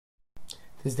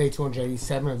This is day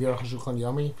 287 of the Aruch HaShulchan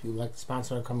Yomi. If you'd like to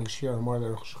sponsor our coming shir or more of the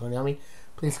Aruch HaShulchan Yomi,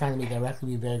 please contact me directly.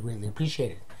 We'd be very greatly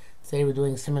appreciated. Today we're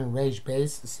doing Siman Reish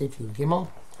Beis, Sif Yud Gimel,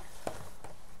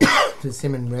 to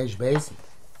Siman Reish Beis,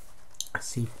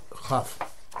 Sif Chaf,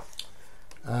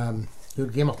 Yud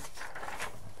Gimel.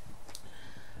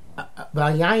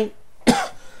 Vayayin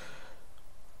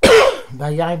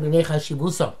B'nei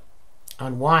Chashibusa,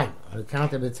 on wine, on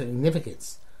account of its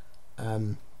significance.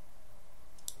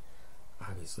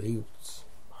 Obviously, it's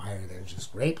higher than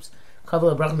just grapes. Couple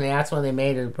of brachim that's when they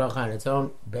made a bracha on its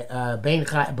own. Bein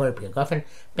chai b'rpiagofen,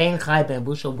 bein chai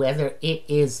bambusha, whether it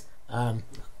is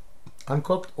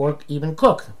uncooked or even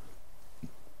cooked.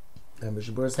 And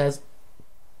Mishnah Berurah says,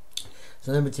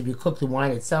 so in other words, if you cook the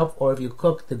wine itself, or if you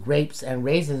cook the grapes and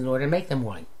raisins in order to make them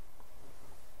wine.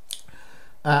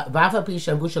 Even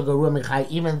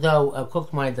though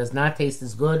cooked wine does not taste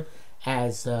as good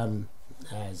as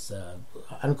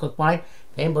uncooked wine,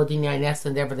 and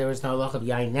therefore there is no loch of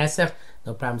yain nesech,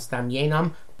 no problem stam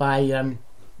yenam by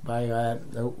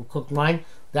cooked wine.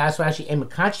 That's Rashi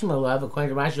emekachim alav.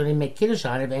 According to Rashi, you don't even make kiddush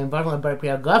on it. And barkel bar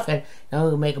priagafen, now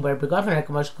we make a bar priagafen.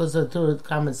 Hakamosh kuzo to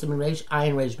common siman reish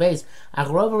ayin reish base.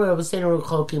 Achrov Rabbi Sein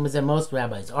Ruchokim is that most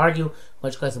rabbis argue.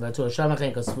 Much cause about Torah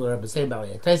Shamachin, cause Rabbi Sein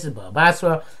Bali Ateisid Ba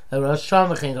Basra, Rosh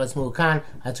Shamachin, cause Mukan,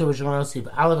 Hatur Shmonosib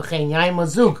Alav Chain Yain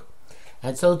Mazug.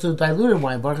 And so to diluted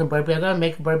wine, barkel bar priagafen,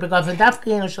 make a bar priagafen.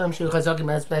 Dafki and Shalom Shiv Chazakim.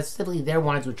 That's specifically their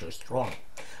wines which are strong.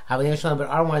 But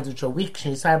our wines which are weak,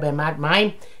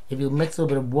 if you mix a little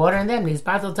bit of water in them, the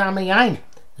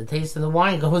taste of the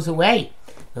wine goes away.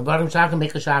 The bottom shaka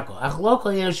make a shako.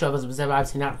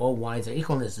 Obviously not all wines are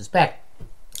equal in this respect.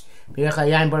 They made a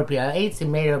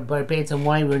barbates and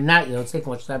wine were not, you don't take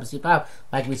much time to sipaf,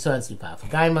 like we saw in sipaf.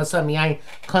 If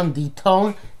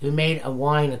you made a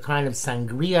wine, a kind of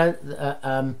sangria,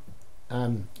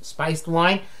 spiced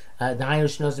wine, the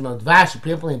Hainu knows about dvash,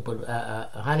 people put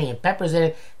honey and peppers in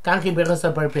it. Kanki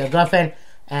berachas bar priagafen.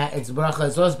 It's bracha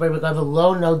zos bar priagafen.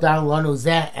 Lo no down, lo no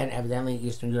zeh. And evidently in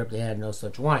Eastern Europe they had no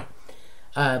such wine.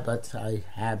 But I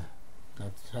have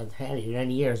not had it in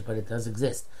any years, but it does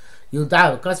exist.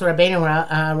 Yudal because Rabbeinu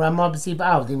Ramah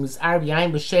b'sibav the musar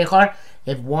yain b'sheichar.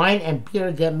 If wine and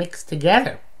beer get mixed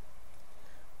together,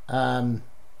 then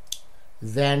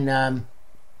zinachar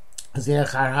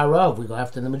harov, we go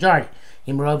after the majority.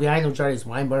 Imrov yain, the majority is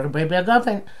wine, bar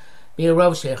priagafen. Beer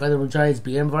rov sheichar, the majority is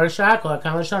beer and varshak or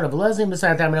kamashon. Of lozim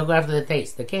beside time, we'll go after the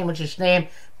taste. The came which is shneim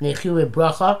nechiu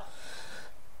bracha.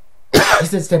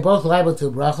 Since they're both liable to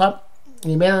bracha,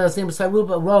 we made on the same beside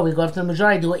rov. We go after the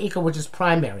majority, do an ikar which is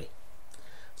primary.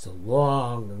 It's a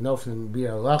long no from the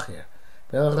beer loch here.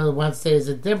 But I want to say there's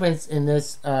a difference in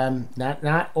this.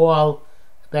 Not all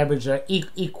beverages are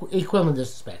equal in this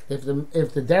respect. If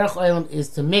the derech olam is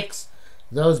to mix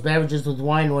those beverages with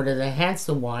wine in order to enhance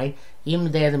the wine, even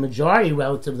if they are the majority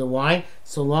relative to the wine,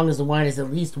 so long as the wine is at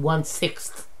least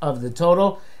 1/6 of the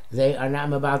total, they are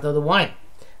not about the wine.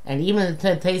 And even if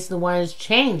the taste of the wine has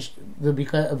changed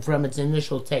from its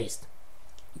initial taste,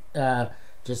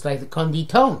 just like the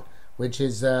konditon, which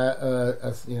is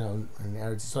so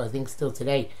I think still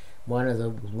today one of the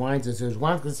wines that there's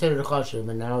one considered a chashuv,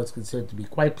 and now it's considered to be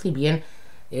quite plebeian,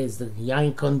 is the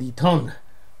yain konditon.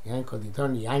 Yain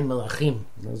konditon, yain melachim.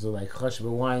 Those are like chashuv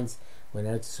wines when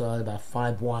it's about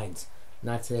 5 wines.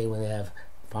 Not today when they have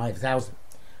 5,000.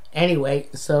 Anyway,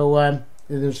 so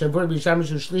it's a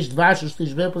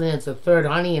third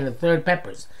honey and a third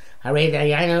peppers. So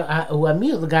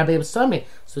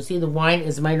see, the wine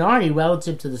is a minority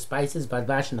relative to the spices,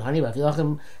 badvash and honey.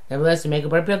 Nevertheless, you make a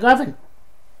bar priagafen.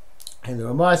 And the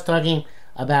Ramah is talking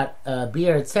about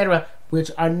beer, etc., which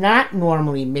are not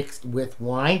normally mixed with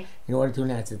wine in order to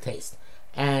enhance the taste.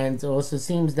 And it also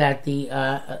seems that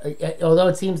although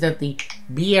it seems that the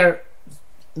beer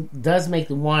does make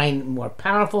the wine more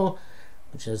powerful,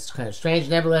 which is kind of strange.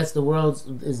 Nevertheless, the world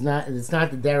it's not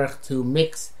the derech to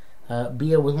mix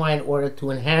beer with wine in order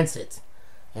to enhance it,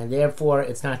 and therefore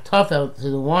it's not tough out to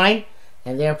the wine,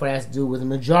 and therefore it has to do with the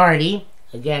majority.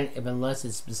 Again, unless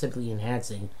it's specifically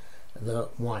enhancing the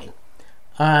wine.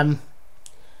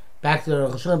 Back to the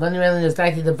Rosh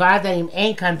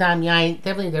Hashanah.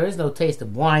 Definitely, there is no taste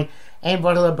of wine. And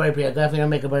don't make a bar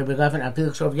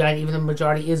priagafen. Even the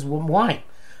majority is wine.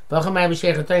 Here it's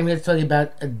talking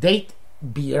about a date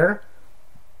beer,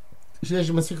 which is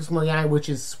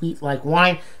sweet like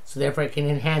wine, so therefore it can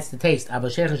enhance the taste.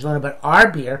 But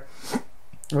our beer,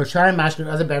 or sharim mashkin,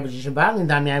 other beverages,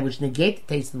 which negate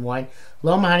the taste of the wine,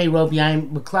 lo mahani rov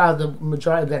yain m'klal, the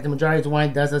majority of the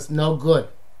wine does us no good.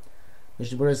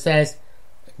 Mishnah Berurah says,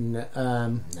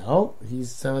 no,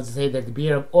 he's someone to say that the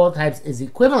beer of all types is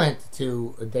equivalent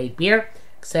to a date beer,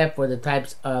 except for the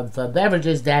types of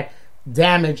beverages that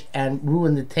damage and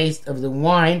ruin the taste of the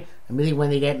wine immediately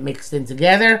when they get mixed in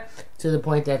together, to the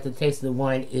point that the taste of the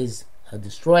wine is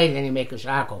destroyed, and you make a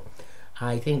shackle.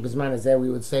 I think Bisman Azeh we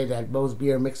would say that most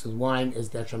beer mixed with wine is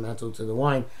detrimental to the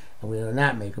wine, and we will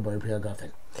not make a Bar Pia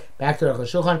Gafen. Back to the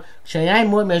Shulchan.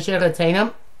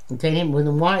 When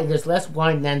the wine, there's less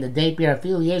wine than the date beer.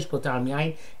 Feel yesh potam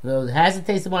yain. Though it has a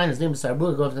taste of wine, it's lim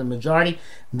sarbu. Go for the majority.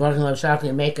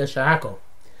 And make a shahako.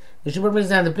 You should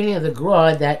represent the opinion of the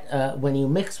Gra that when you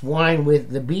mix wine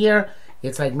with the beer,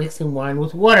 it's like mixing wine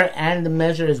with water, and the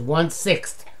measure is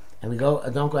 1/6. And we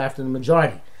don't go after the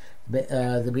majority.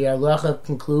 The Biur Halacha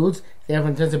concludes, therefore,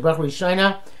 in terms of Bracha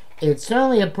Rishona, it's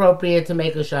certainly appropriate to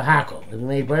make a shahako. If you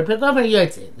made Bar Pia Gafen, you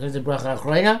yotze. In terms of Bracha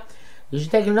Achrona, you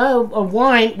should take a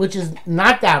wine which is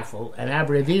not doubtful and have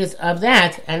revius of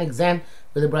that and exempt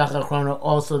with the Bracha Achrona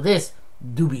also this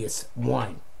dubious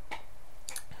wine.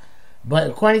 But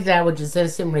according to that, which it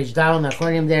says Sim Reish Dalin,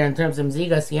 according to there in terms of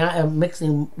Mzigas,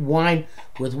 mixing wine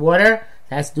with water,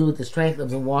 that has to do with the strength of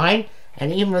the wine,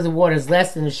 and even if the water is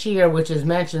less than a shear, which is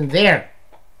mentioned there,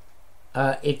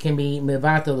 it can be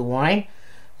mevato the wine.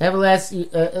 Nevertheless, you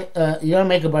don't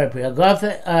make a Bar Pia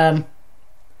Gafen,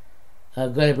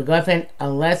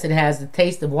 unless it has the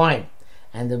taste of wine,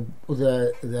 and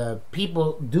the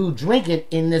people do drink it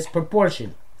in this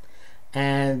proportion,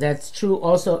 and that's true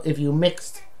also if you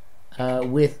mixed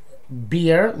with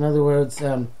beer. In other words,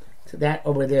 that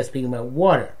over there speaking about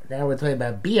water. Now we're talking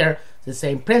about beer. It's the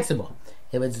same principle.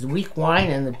 If it's weak wine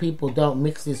and the people don't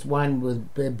mix this wine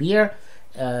with beer,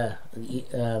 so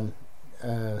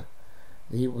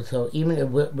even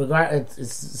if it's the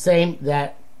same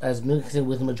that as mixing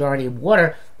with the majority of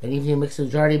water, and even if you mix the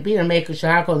majority of beer, make a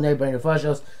shahako and they burn the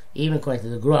fashos, even according to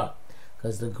the Gra.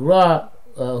 Because the Gra,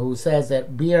 who says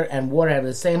that beer and water have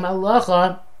the same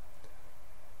halacha,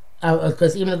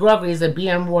 because even the Gra agrees that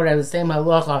beer and water have the same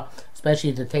halacha, especially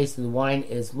if the taste of the wine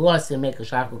is lost, and make a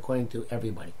shahako according to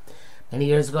everybody. Many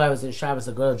years ago, I was in Shabbos,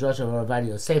 a girl, Joshua Rav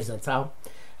Yosef Zatzal,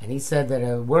 and he said that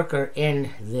a worker in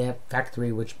the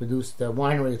factory which produced the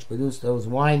winery, which produced those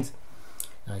wines,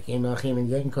 came in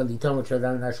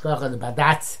the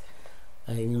Badatz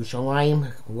in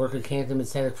Yerushalayim. A worker came to him and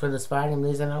said, for the Sfardim,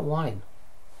 these are not wine.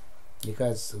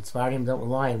 Because the Sfardim don't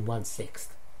rely on 1/6.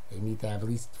 They need to have at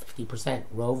least 50%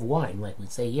 rove wine, like we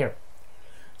say here.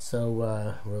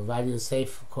 So Rav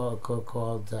Yosef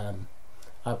called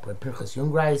up Pinchas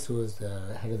Jungreis, who was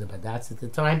the head of the Badatz at the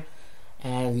time,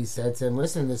 and he said to him,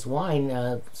 listen, this wine,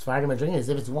 Sfardim are drinking as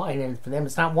if it's wine, and for them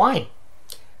it's not wine.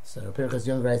 So Pinchas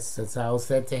Jungreis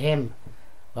said to him,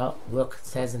 well, look, it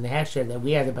says in the Hechsher that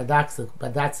we are the Badatz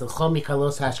L'chol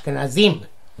Mikalos Ashkenazim,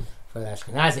 for the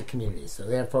Ashkenazic community. So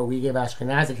therefore we give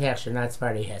Ashkenazic Hechsher, not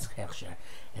Sephardi Hechsher.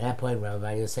 At that point,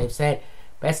 Rabbi Yosef said,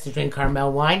 best to drink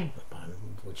Carmel wine,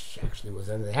 which actually was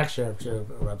under the Hechsher of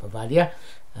Rabbi Vadia.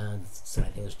 So I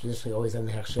think it was traditionally always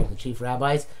under the Hechsher of the chief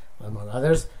rabbis, among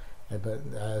others.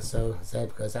 So said,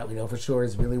 because that we know for sure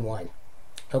is really wine.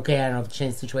 Okay, I don't know if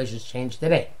the situation's changed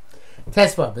today.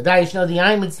 Tesva, but you know the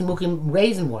yain with simukim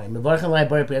raisin wine. Mevarchin lai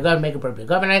Bar Pia Gafen, make a Bar Pia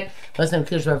Gafen. Let's them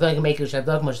kish Rav make a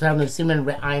shavdok much have no siman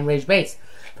ayin reish base.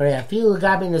 For I feel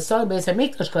gabbing the soil base of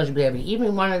mikdash kosh be'evid.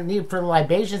 Even want to need for the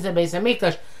libations at base of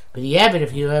mikdash, but you have it.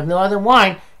 If you have no other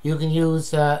wine, you can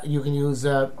use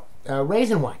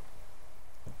raisin wine.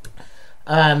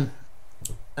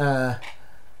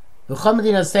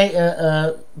 V'chomadina say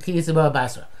kiyisabah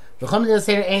basra. V'chomadina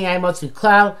say ein yain motzi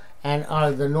klal. And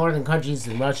are the northern countries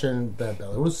in Russia and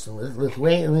Belarus and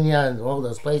Lithuania and all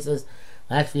those places,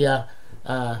 Latvia,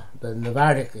 the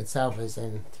Novardik itself is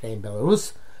today in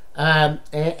Belarus.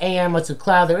 AM what's a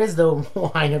cloud? There is no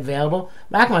wine available.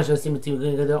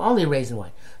 They're only raisin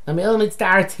wine. Now, it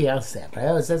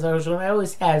says I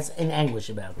always has in anguish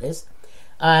about this.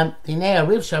 Because the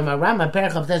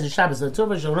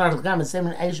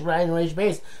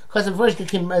first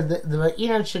the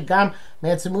Iran Shagam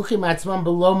Metzamuchim Atzman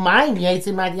below mine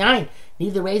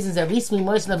need the raisins at least be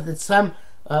moist enough that some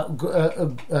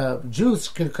juice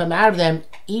can come out of them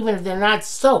even if they're not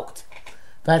soaked.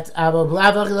 But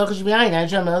otherwise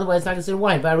it's not considered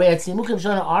wine. But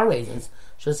are raisins.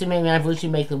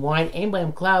 Make the wine.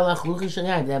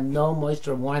 They have no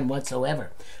moisture of wine whatsoever.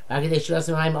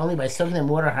 Only by soaking them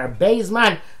in water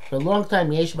for a long time.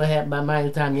 Does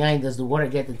the water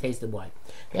get the taste of wine?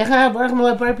 And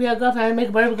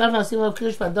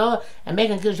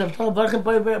make a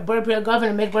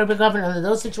and make under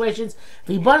those situations. If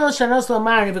you're going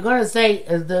to say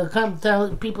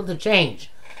tell people to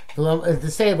change, to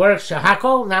say work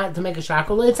shahako, not to make a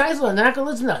shahako, it's they're not going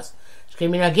to listen to us. This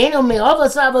is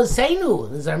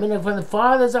our minhag from the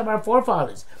fathers of our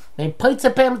forefathers.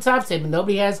 But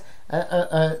nobody has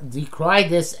decried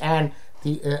this and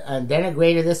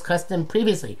denigrated this custom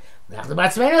previously.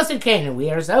 And we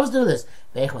ourselves do this.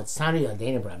 How do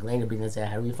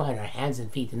we find our hands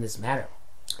and feet in this matter?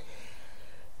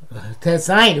 To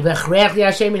sign, Shon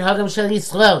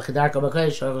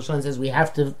says we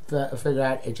have to figure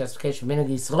out a justification for Minhag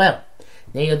Yisrael.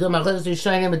 There's machlekes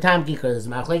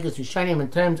Rishonim in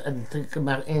terms of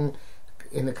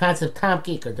in the concept of tam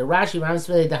kikar. The Rashi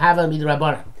Ramsveli the Hava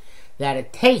Midrabanan, that a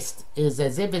taste is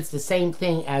as if it's the same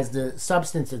thing as the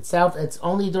substance itself. It's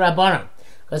only the Rabbanan.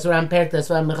 Even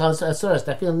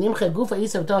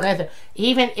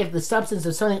if the substance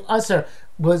of something usher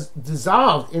was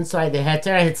dissolved inside the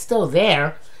heter, it's still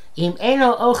there. Perhaps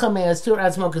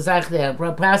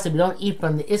if you don't eat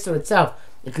from the isser itself,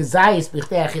 the kazayis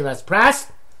b'chtei achilas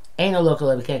pras, ain't no local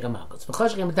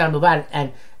levikenka.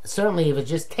 And certainly if it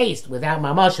just tastes without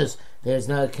mamashus,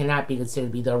 it cannot be considered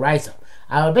to be the raisa.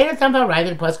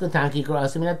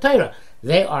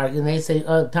 They argue and they say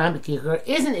tam kikar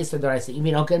isn't isser daraisa if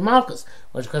you don't get malchus.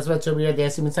 Which because what we are there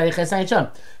inside chesed sham.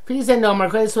 Please say no more.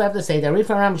 Because we have to say that Rif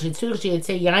Rambam she'd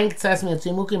say yain tzasmi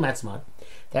atzimuki matzmon.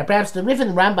 That perhaps the Rif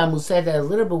and the Rambam who said that a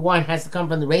little bit of wine has to come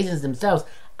from the raisins themselves.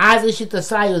 As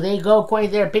ishitasayu, they go according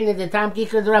to their opinion that tam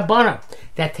kikar the rabbana.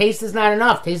 That taste is not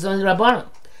enough. Taste is only the rabbana.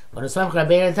 But some hold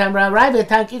that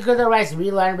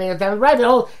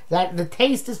the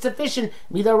taste is sufficient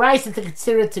with the rice to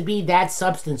consider it to be that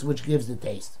substance which gives the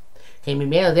taste.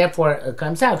 Therefore, it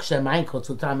comes out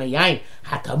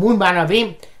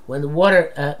when the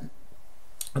water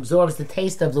absorbs the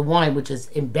taste of the wine which is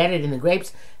embedded in the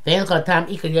grapes, and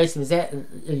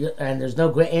there's no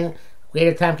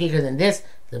greater tam kikar than this.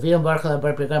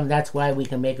 That's why we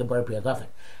can make a bar priya gafen.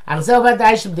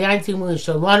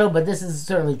 But this is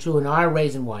certainly true in our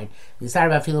raisin wine. If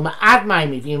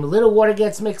a little water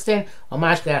gets mixed in, or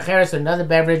another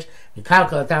beverage, it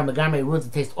ruins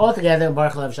the taste altogether, and you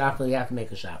have to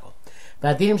make a shackle.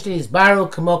 But and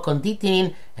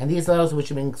these are those which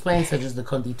have been explained, such as the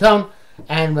konditon,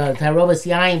 and tarobas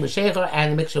yain b'shecher,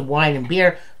 and the mixture of wine and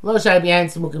beer. Lo shai b'yain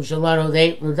tzimukim shalano.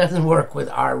 It doesn't work with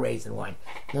our raisin wine.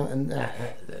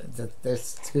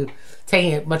 That's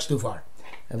taking it much too far.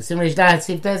 Is going to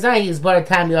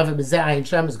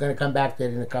come back to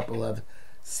it in a couple of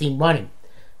simanim.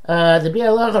 The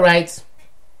Bialocha writes,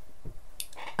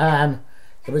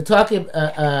 we're talking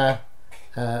about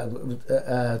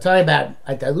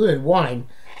a diluted wine.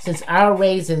 Since our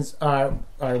raisins are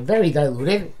very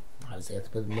diluted, obviously I have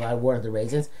to put a lot of water in the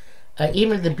raisins.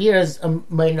 Even the beer is a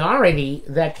minority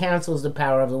that cancels the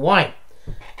power of the wine,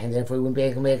 and therefore we wouldn't be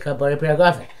able to make a bari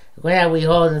piragafen. Now we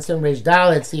hold in some Reish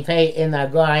Dalet Sifei in the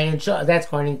Ayin. That's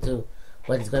according to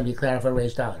what is going to be clarified for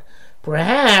Reish Dalet.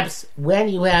 Perhaps when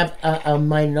you have a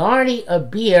minority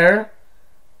of beer,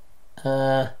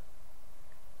 that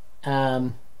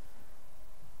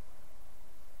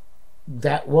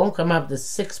won't come up to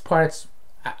 6 parts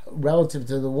relative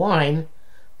to the wine.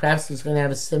 Perhaps it's going to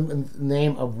have a similar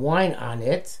name of wine on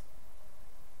it.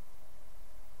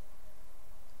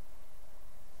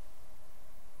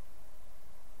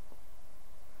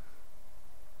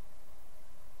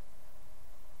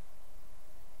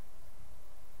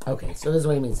 Okay, so this is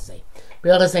what he means to say.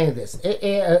 Bill is saying this: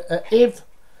 if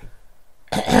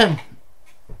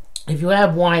you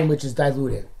have wine which is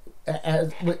diluted,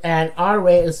 and our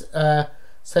raisin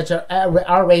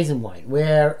wine,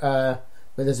 where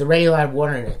there's already a lot of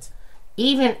water in it,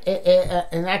 even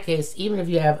in that case, even if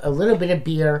you have a little bit of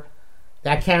beer,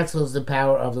 that cancels the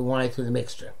power of the wine through the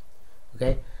mixture.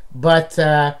 Okay, but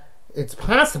it's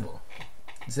possible,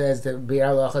 says the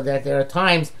Biur Halacha, that there are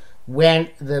times when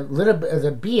the little bit of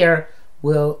the beer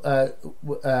will,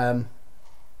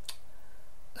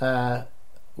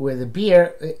 where the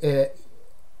beer,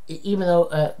 even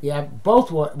though we have both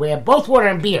water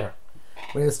and beer,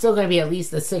 where there's still going to be at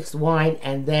least a 6th wine,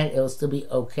 and then it'll still be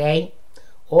okay.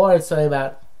 Or it's talking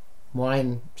about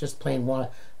wine, just plain wine.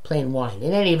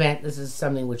 In any event, this is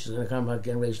something which is going to come up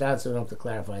again raised out, so I don't have to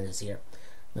clarify this here.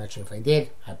 Not sure if I did.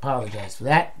 I apologize for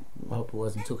that. I hope it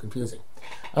wasn't too confusing.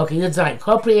 Okay, Yud Zayin.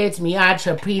 Kopriates miyad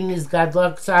shaprinis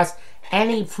gadlok sas.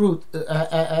 Any fruit,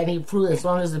 as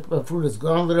long as the fruit is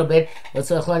grown a little bit, you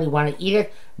want to eat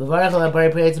it. Mevarach ala bari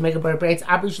priates, make a bari priates.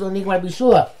 Abishlo nigmar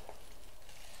bishula.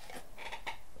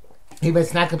 If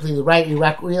it's not completely right, you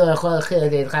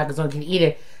can eat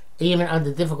it even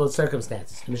under difficult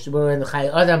circumstances. Mishnah and the Chai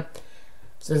Adam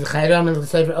says the Chai Adam and the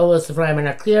Sefer Olos Ephraim are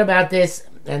not clear about this,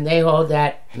 and they hold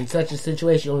that in such a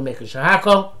situation you only make a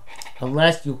shahako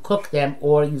unless you cook them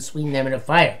or you sweeten them in a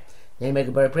fire. Then you make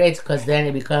a bar prates because then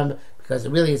it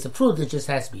really is a fruit, it just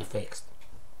has to be fixed.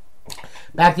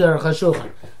 Back to Aruch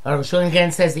HaShulchan. Aruch HaShulchan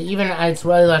again says that even it's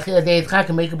royal lachila day chak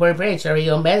can make a bari preites. Shari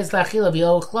yomed is lachila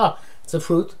v'yochla. It's a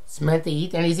fruit. It's meant to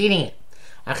eat, and he's eating it.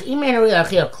 Ach imen royal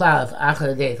lachila klav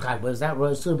achar day chak, but it's not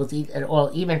suitable to eat at all,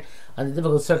 even under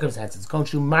difficult circumstances.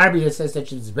 Konshu Marbia says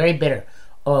that it's very bitter,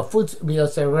 or foods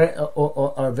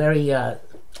are very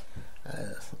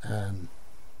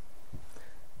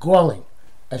galling.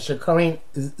 A shakarin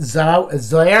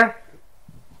zoyer,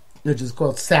 which is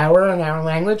called sour in our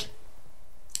language.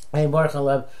 And Baruch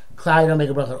Halav, Klal, you don't make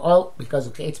a bracha at all because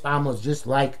the Kates Palm is just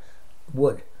like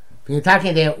wood. If you're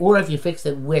talking there, or if you fix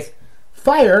it with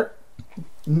fire,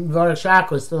 Baruch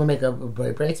Shakol still make a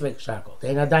break to make a shakol.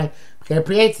 They're not dying.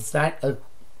 It's not the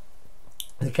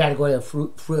category of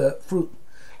fruit.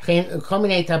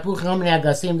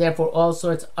 Therefore, all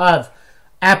sorts of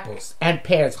apples and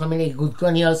pears,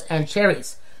 and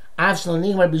cherries.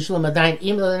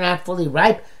 Even though they're not fully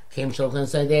ripe, since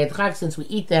we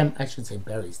eat them, I should say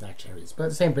berries, not cherries, but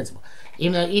the same principle.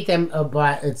 Even though we eat them,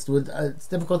 but it's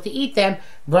difficult to eat them,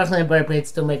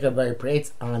 still make a bari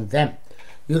preites on them.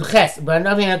 Yudches,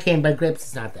 but came by grapes,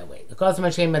 it's not that way. The cause of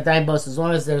as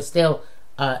long as they're still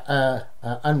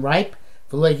unripe,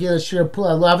 and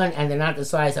they're not the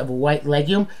size of a white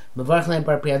legume, because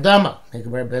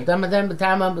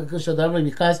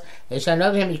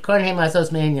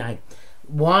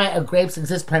why grapes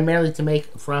exist primarily to make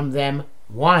from them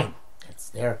wine. That's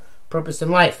their purpose in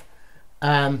life.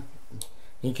 You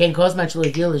can't cause much to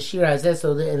deal with shira as this,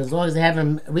 so that as long as they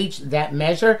haven't reached that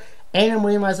measure, you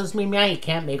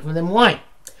can't make from them wine.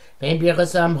 Therefore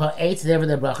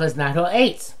the bracha is not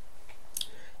ha'etz.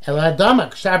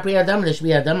 There should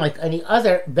be adam like any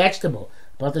other vegetable.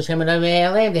 But the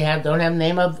they don't have the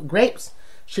name of grapes.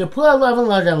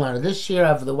 This shear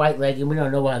of the white legume, we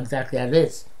don't know what exactly that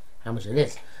is, how much it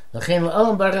is. Therefore, you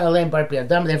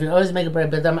always make a bar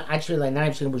piyadama actually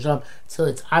until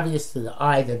it's obvious to the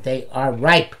eye that they are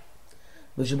ripe.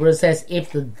 Which the says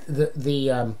if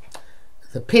the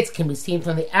pits can be seen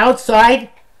from the outside,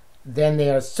 then they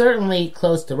are certainly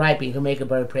close to ripe. You can make a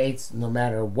bar preites no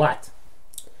matter what.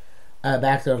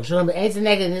 Back to Aruch HaShulchan, but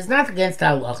it's not against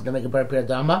halach to make a bar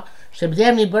piyadama. Because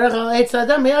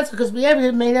we have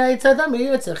made a tzadam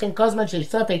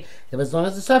if as long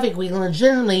as the suffix, we can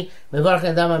legitimately make bar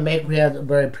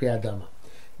piyadama.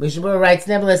 Mishabur writes,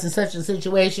 nevertheless, in such a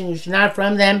situation, you should not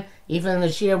from them, even in the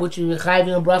shear which you chayv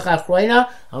in bracha achroina,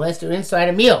 unless they're inside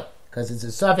a meal, because it's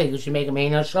a suffix. You should make a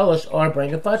meina sholosh or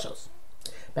bring a fashos.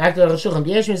 Back to Aruch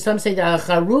HaShulchan, some say that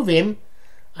charuvim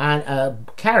on a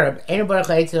carob, ain't a baruch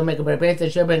ha'etz, make a bar preites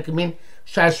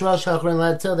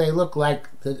until they look like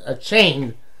a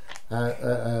chain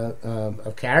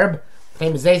of carob.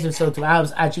 So to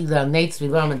ours,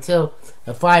 until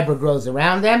the fiber grows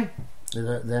around them,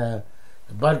 the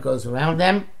bud goes around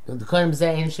them. The kohen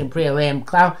zayin pri aleim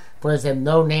klau, for they have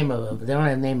no name of, they don't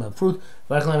have the name of fruit.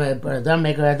 Adam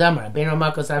make a adam. Rabbeinu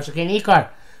Makos Avshakin Ikar.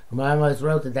 Rambam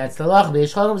wrote that that's the law.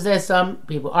 Some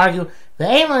people argue the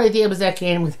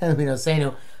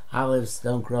olives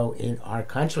don't grow in our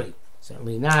country.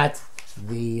 Certainly not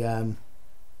the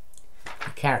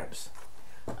carobs.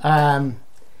 The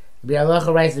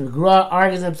Halacha writes that Gra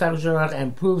argues in Pesach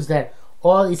and proves that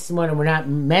all these simonim were not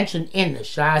mentioned in the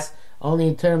Shas, only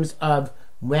in terms of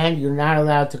when you're not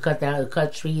allowed to cut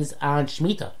trees on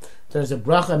Shemitah. There's a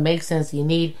bracha makes sense. You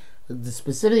need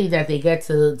specifically that they get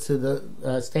to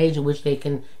the stage in which you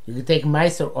can take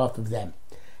meiser off of them,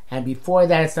 and before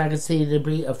that it's not considered to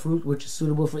be a fruit which is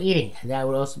suitable for eating, and that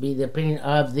would also be the opinion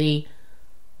of the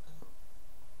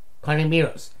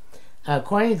Panimiros.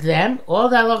 According to them, all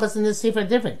the halachas in this sefer are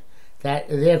different. That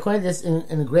they, according to this,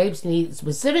 in the grapes need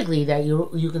specifically that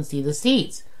you can see the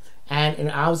seeds, and in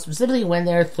olives specifically when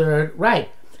they're third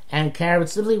ripe, and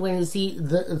carrots specifically when you see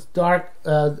the dark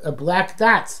black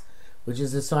dots, which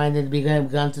is a sign that they've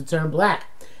begun to turn black.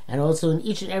 And also in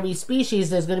each and every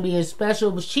species there's going to be a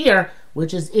special shear,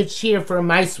 which is its shear for a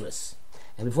maisrus.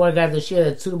 And before I got the shear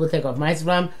that's suitable to take off mice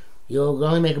from, you'll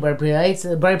only make a bar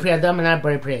piyadam and not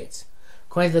bar preites.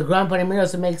 According to the Gram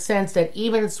Panimiros, it makes sense that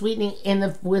even sweetening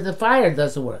with the fire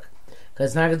doesn't work,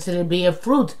 because it's not considered to be a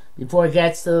fruit before it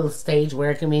gets to the stage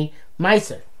where it can be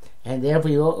meiser, and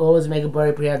therefore you always make a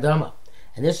bar piyadama.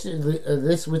 And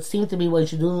this would seem to be what you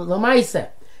should do l'maisa,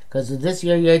 because this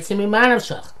year you're Yitzim Imanav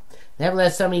Shach.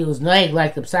 Nevertheless, somebody who's noig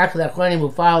like the Pesach Achronim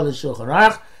who follow the Shulchan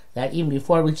Aruch, that even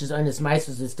before it reaches on this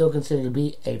meiser, it's still considered to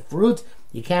be a fruit.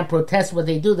 You can't protest what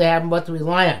they do; they have what to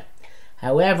rely on.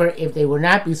 However, if they will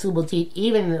not be suitable to eat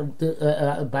even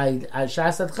by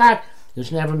Shas Adchak, you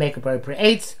should never make a bar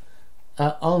preites,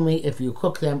 only if you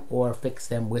cook them or fix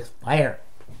them with fire.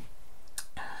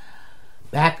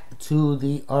 Back to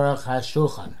the Aruch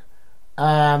HaShulchan.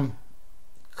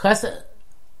 Kasa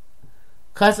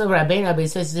Rabbeinu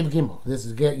Beisesiv Gimel. This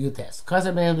is get you test.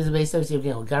 Kasa Rabbeinu Beisesiv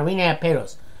Gimel. Garina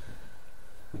Peros.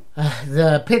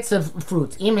 The pits of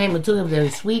fruit. Imhem Matulim, they're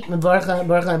sweet. Mevarcha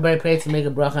and berry prates to make a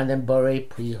bracha, and then berry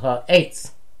priha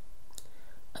eitz.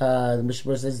 The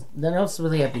Mishnah says they don't also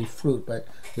really have to be fruit, but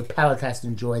your palate has to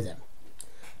enjoy them.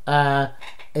 But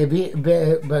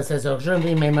it says if they're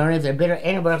bitter,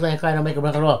 any bracha and don't make a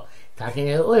bracha at all. Talking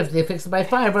if they fix it by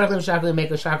fire, bracha and shakal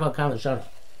make a shakal kama shana.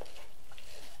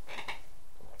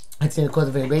 It's in the course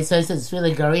of it. It says it's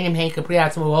really garinim hein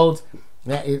kapriyat holds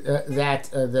that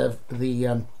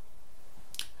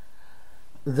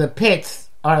the pits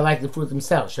are like the fruit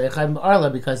themselves. Sheichayim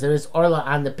orla because there is orla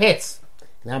on the pits.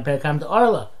 Now come to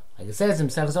orla, like it says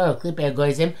himself, oil klipe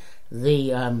goizim,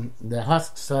 the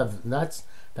husks of nuts,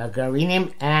 the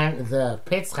garinim and the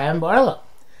pits chayim orla.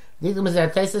 Digum is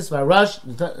that tesis varosh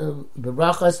the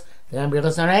brachas the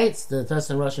ambrichas on eitz. The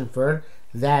Tuscan Russian inferred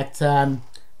that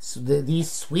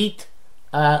these sweet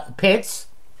pits,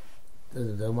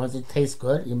 the ones that taste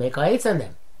good, you make eitz on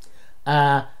them.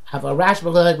 Have a rash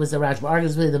was the rash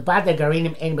argues with the bata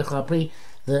garinim ein b'chal pri.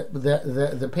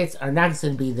 The pits are not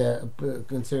considered to be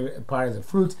considered part of the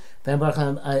fruit.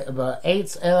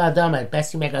 Eitz el adama.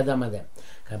 Best you make adama them.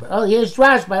 Oh, here's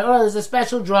drash by there's a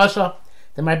special drasha.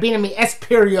 The Marbinami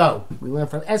Esperio. We learn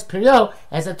from Esperio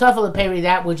as a tuffle peri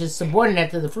that which is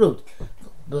subordinate to the fruit.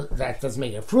 But that doesn't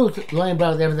make it fruit. Gloim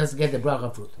brother never doesn't get the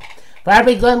bracha fruit.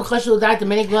 Barbie Gloim Chashul died. The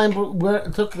many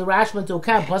Gloim took the Rashman to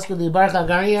account. Pascal the Barcha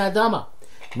Garnia Adama.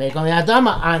 Make only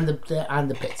Adama on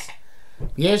the pits.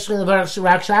 Yesh the Barak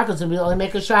Shirak Shako, so we only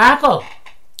make a Shako.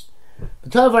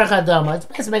 But tell Barak Adama, it's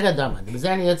best to make Adama. The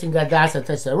Mizani Yotzim Gadasa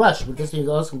touch the rush. But this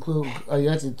you also include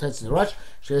Yotzim touch the rush.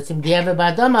 Yotzim Dieva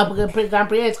Badama,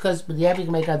 because the Dieva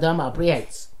can make Adama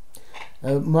appreciates.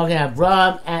 Morgan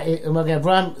Avram,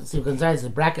 circumcised the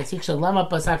brackets. Hiksha Lama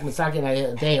Pasak Masakin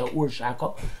Adea Ur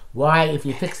Shako. Why, if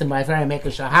you fix them by fire, make a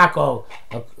Shahako?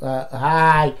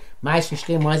 Hi, my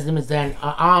Shishkim wisdom is then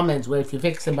almonds, where if you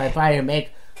fix them by fire,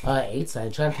 make eitz. I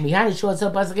try to be honest, short so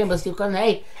pasakim, but still couldn't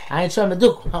hate. I ain't sure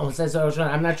Meduk. Says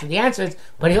I'm not sure the answers,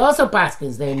 but he also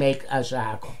paskins they make a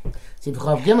Shahako.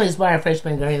 Sifchov Gimel is by a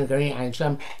freshman Garin. I ain't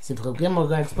sure. Sifchov Gimel, we're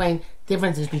going to explain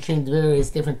differences between the various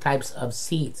different types of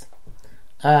seeds.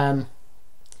 The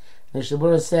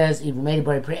Shabura says if you made it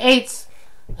by pre-eitz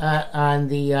on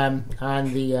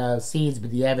the seeds,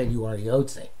 but the Eved you are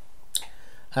Yotze.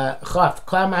 Chaf,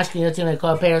 Kla Mashkin Yotzim, they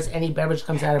call pears, any beverage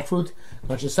comes out of fruit.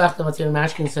 Once you suck them, Yotzim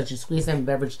Mashkin, such as squeeze them,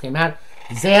 beverage came out.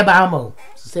 Zeb Almo,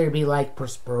 so say to be like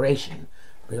perspiration.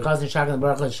 The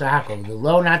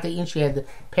low, not the inch, you had the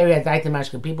period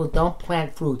Mashkin. People don't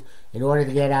plant fruit in order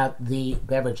to get out the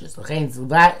beverages.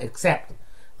 Except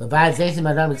Levad Zezim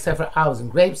Adam, except for olives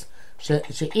and grapes.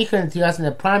 Sheikon and Tias,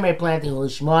 the primary planting,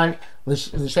 Lishman,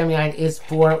 Lishem Yain is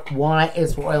for wine,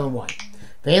 is for oil and wine.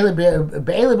 In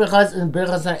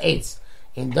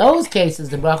those cases,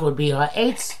 the bracha would be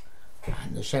ha'etz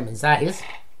and the shem and zayis.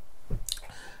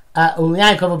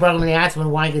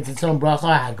 When wine gets its own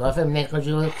bracha, because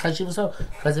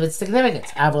of its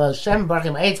significance.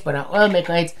 But on oil make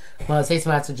ha'etz,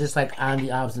 just like on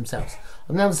the olives themselves.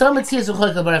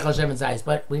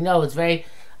 But we know it's very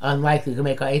unlikely to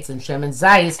make eitz and shem and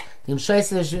zayis.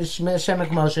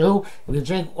 If you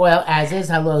drink oil as is,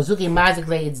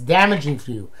 it's damaging for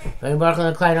you. Don't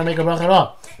make a bracha at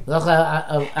all.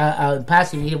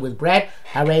 Pass you eat it with bread.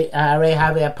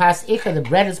 The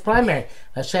bread is primary.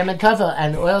 Shem and tafel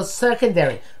and oil is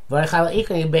secondary. You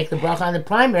bake the bracha on the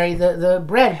primary, the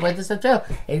bread, but the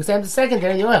except the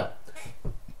secondary, the oil.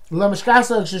 The only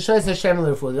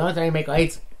time you make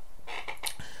eitz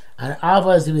and Ava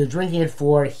is if you're drinking it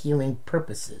for healing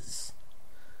purposes.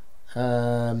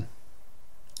 Prima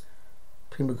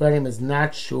Godim is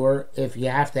not sure if you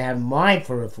have to have mind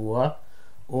for refuah,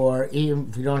 or even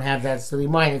if you don't have that silly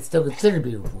mind, it's still considered to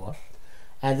be refuah.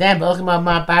 And then,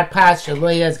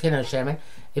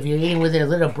 if you're eating with it a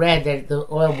little bread that the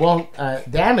oil won't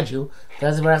damage you,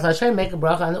 doesn't make a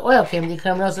bracha on the oil,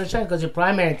 because your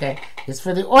primary intent is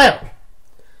for the oil.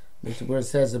 Mr. Word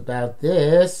says about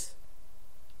this.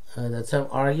 That some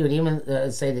argue and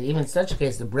even say that even in such a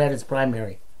case the bread is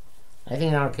primary. I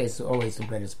think in our case always the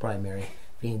bread is primary,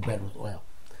 being bread with oil.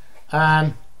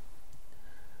 Back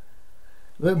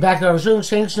to our Rishon,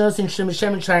 Shenk Shnosin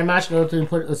Shemishem and Shari Mashko to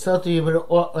put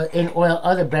in oil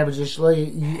other beverages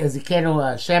as you can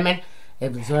shemen.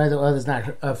 If it's oil, the oil does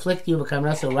not afflict you, become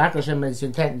also rock shemen is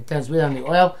intends with on the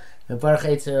oil, and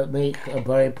Varach to make a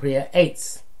Bari Priya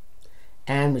eitz.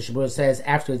 And Mishabur says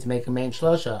afterwards make a main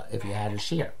shlosha if you had a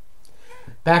shear.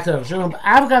 Back to the Rishon,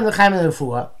 Avgam the Chaim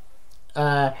Refuah.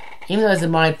 even though it's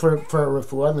in mind for a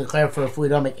refuah, and declare for a refuah, you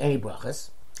don't make any brachas.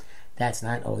 That's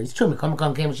not always true. He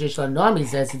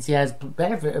says since he has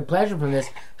pleasure from this,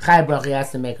 Chai bracha, he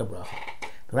has to make a bracha.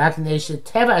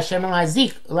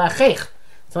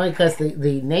 It's only because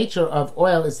the nature of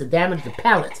oil is to damage the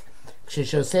palate. When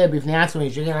you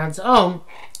drink it on its own,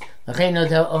 as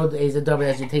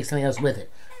you take something else with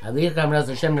it.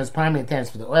 Hashem is primary intents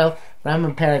for the oil.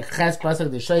 Rambam Perek Ches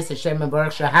Pasuk the Shoyis Hashem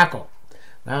Baruch Shahakol.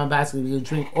 Rambam basically, if you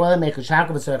drink oil and make a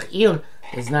shahakol b'tzorech iyun,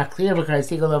 it's not clear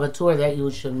because I of a tour that you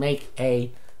should make at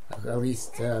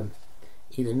least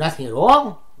either nothing at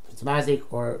all if it's mazik,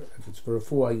 or if it's for a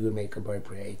four, you would make a bar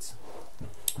pre-eitz.